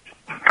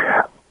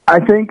 I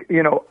think,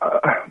 you know,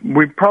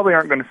 we probably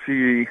aren't going to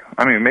see,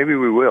 I mean, maybe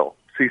we will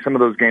see some of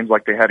those games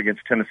like they had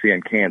against Tennessee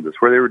and Kansas,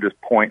 where they were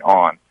just point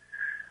on.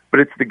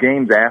 But it's the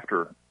games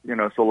after, you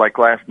know, so like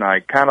last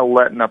night, kind of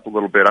letting up a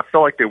little bit. I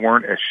felt like they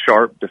weren't as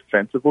sharp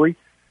defensively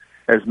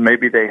as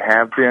maybe they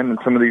have been in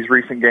some of these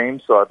recent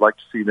games. So I'd like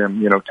to see them,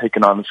 you know,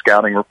 taking on the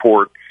scouting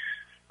report,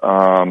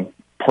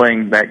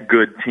 playing that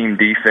good team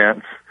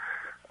defense.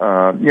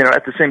 You know,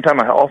 at the same time,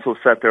 I also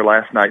sat there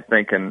last night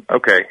thinking,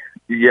 okay,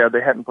 yeah,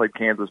 they hadn't played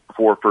Kansas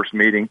before first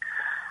meeting.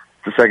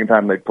 It's the second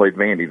time they played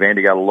Vandy.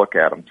 Vandy got a look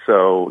at them.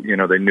 So, you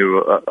know, they knew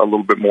a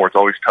little bit more. It's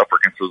always tougher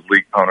against those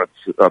league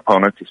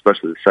opponents,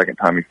 especially the second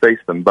time you face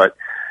them. But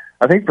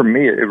I think for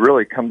me, it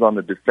really comes on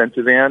the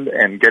defensive end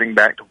and getting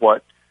back to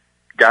what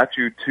got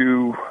you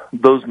to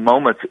those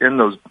moments in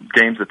those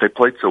games that they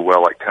played so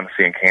well, like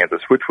Tennessee and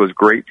Kansas, which was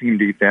great team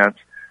defense,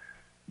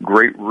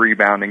 great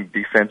rebounding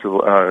defensive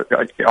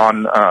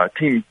on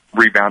team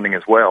rebounding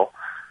as well.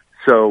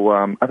 So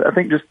I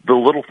think just the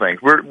little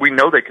things. We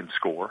know they can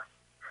score.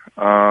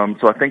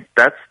 So I think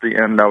that's the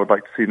end. I would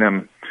like to see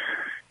them,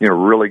 you know,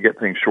 really get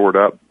things shored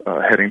up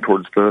heading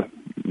towards the,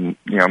 you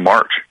know,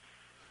 March.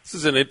 This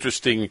is an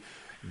interesting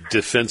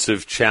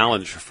defensive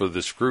challenge for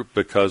this group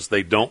because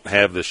they don't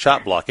have the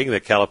shot blocking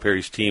that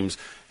Calipari's teams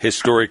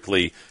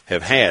historically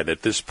have had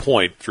at this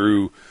point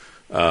through,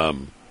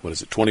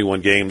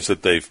 21 games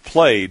that they've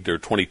played, or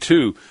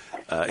 22.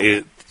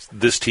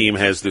 This team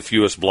has the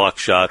fewest block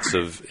shots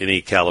of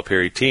any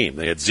Calipari team.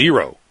 They had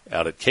 0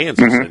 out at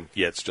Kansas, and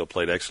yet still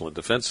played excellent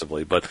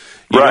defensively. But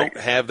you Right.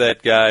 don't have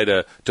that guy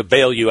to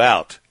bail you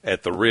out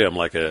at the rim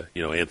like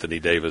Anthony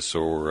Davis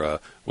or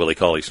Willie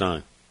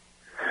Cauley-Stein.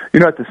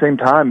 At the same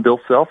time, Bill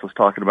Self was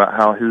talking about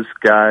how his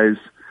guys,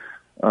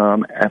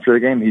 after the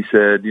game, he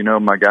said,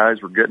 my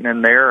guys were getting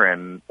in there,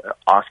 and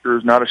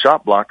Oscar's not a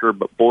shot blocker,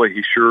 but boy,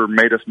 he sure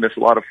made us miss a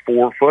lot of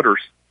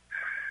 4-footers.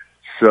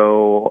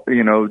 So,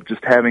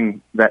 just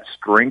having that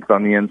strength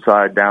on the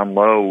inside down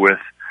low with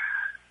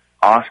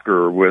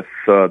Oscar, with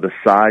the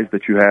size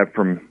that you have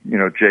from,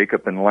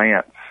 Jacob and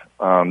Lance,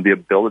 the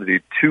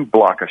ability to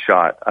block a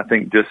shot, I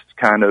think just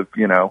kind of,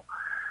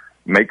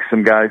 makes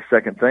some guys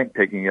second think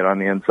taking it on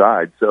the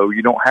inside. So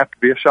you don't have to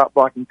be a shot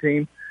blocking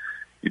team.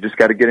 You just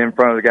got to get in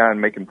front of the guy and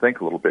make him think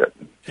a little bit.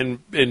 And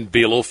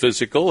be a little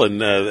physical,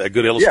 and a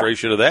good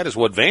illustration of that is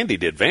what Vandy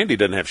did. Vandy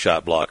doesn't have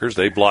shot blockers.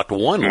 They blocked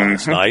one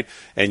last night,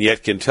 and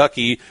yet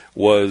Kentucky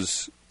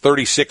was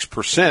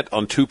 36%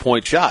 on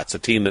 2-point shots, a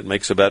team that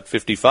makes about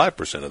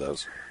 55% of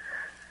those.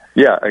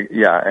 Yeah,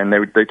 and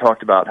they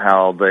talked about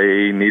how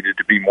they needed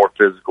to be more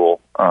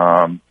physical,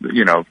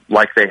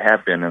 like they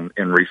have been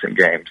in recent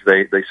games.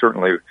 They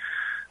certainly,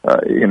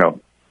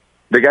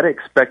 they got to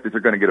expect that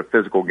they're going to get a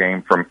physical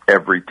game from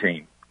every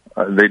team.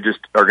 They just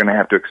are going to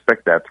have to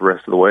expect that the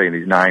rest of the way in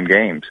these 9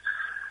 games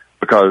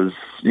because,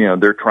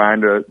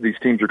 these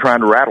teams are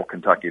trying to rattle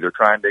Kentucky. They're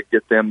trying to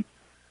get them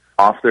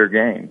off their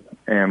game.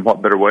 And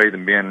what better way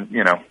than being,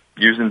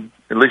 using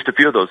at least a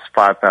few of those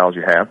 5 fouls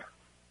you have.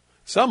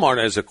 Some aren't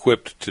as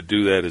equipped to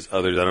do that as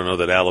others. I don't know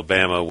that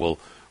Alabama will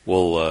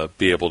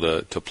be able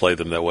to play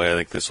them that way. I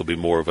think this will be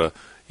more of a,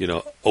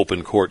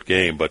 open court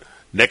game. But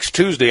next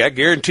Tuesday, I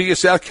guarantee you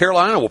South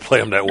Carolina will play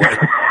them that way.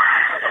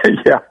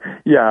 Yeah.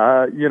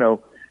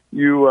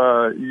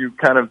 You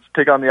kind of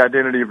take on the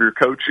identity of your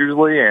coach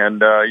usually,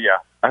 and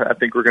I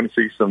think we're going to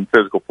see some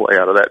physical play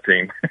out of that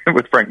team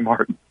with Frank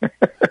Martin.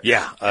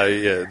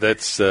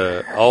 That's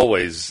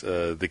always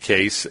the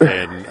case,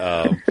 and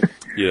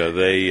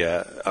they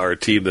are a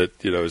team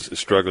that is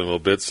struggling a little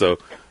bit. So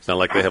it's not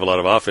like they have a lot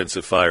of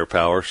offensive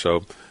firepower.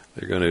 So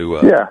they're going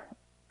to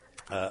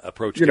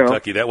approach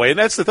Kentucky that way, and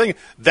that's the thing.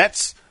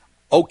 That's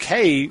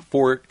okay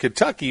for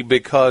Kentucky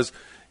because.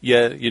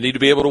 Yeah, you need to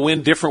be able to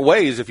win different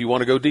ways if you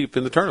want to go deep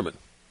in the tournament.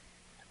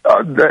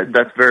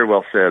 That's very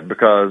well said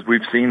because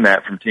we've seen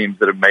that from teams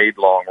that have made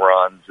long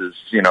runs is,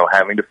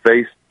 having to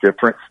face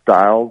different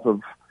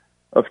styles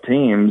of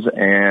teams.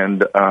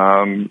 And,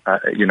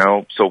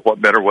 so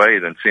what better way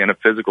than seeing a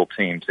physical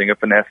team, seeing a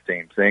finesse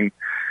team, seeing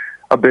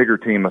a bigger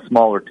team, a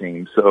smaller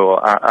team. So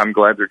I'm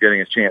glad they're getting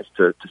a chance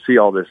to see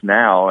all this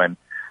now. And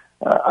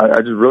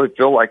I just really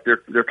feel like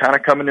they're kind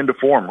of coming into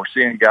form. We're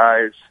seeing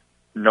guys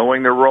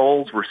knowing their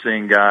roles. We're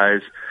seeing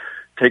guys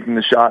taking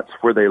the shots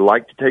where they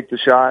like to take the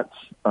shots.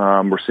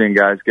 We're seeing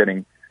guys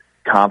getting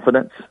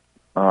confidence,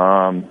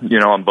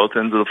 on both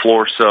ends of the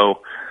floor.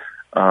 So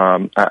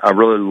I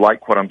really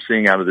like what I'm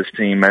seeing out of this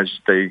team as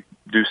they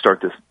do start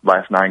this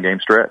last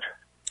 9-game stretch.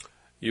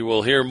 You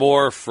will hear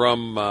more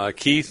from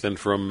Keith and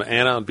from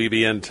Anna on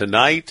BBN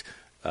tonight.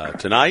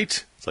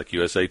 Tonight, it's like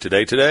USA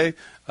Today,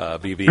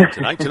 BBN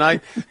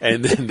tonight,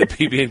 and then the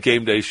BBN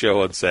Game Day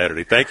show on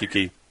Saturday. Thank you,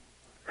 Keith.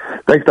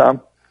 Thanks,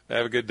 Tom.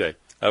 Have a good day.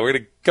 We're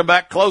going to come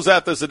back, close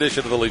out this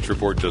edition of the Leach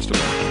Report in just a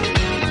moment.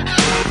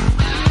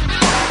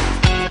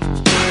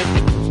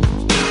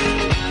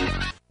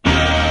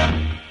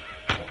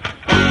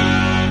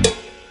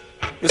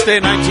 This day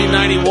in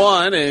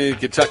 1991, in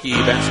Kentucky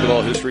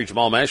basketball history,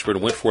 Jamal Mashburn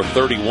went for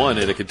 31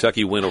 in a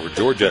Kentucky win over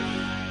Georgia.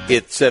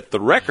 It set the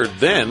record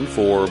then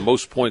for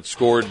most points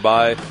scored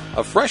by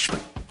a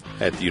freshman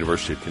at the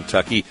University of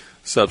Kentucky,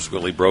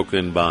 subsequently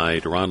broken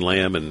by Deron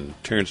Lamb and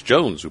Terrence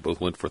Jones, who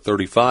both went for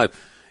 35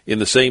 in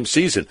the same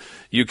season.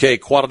 UK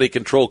quality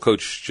control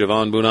coach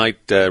Javon Boonite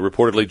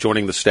reportedly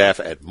joining the staff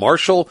at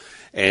Marshall.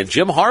 And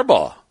Jim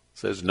Harbaugh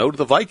says no to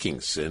the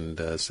Vikings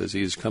and says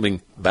he is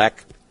coming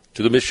back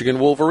to the Michigan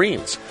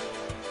Wolverines.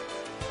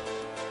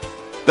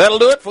 That'll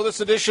do it for this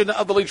edition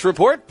of the Leach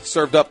Report,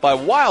 served up by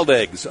Wild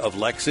Eggs of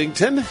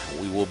Lexington.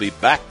 We will be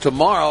back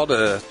tomorrow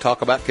to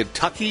talk about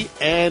Kentucky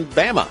and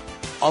Bama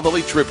on the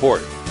Leach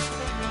Report.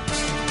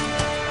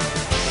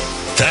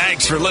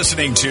 Thanks for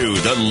listening to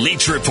the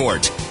Leach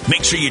Report.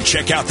 Make sure you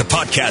check out the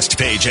podcast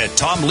page at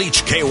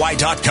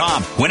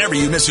TomLeachKY.com whenever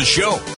you miss a show.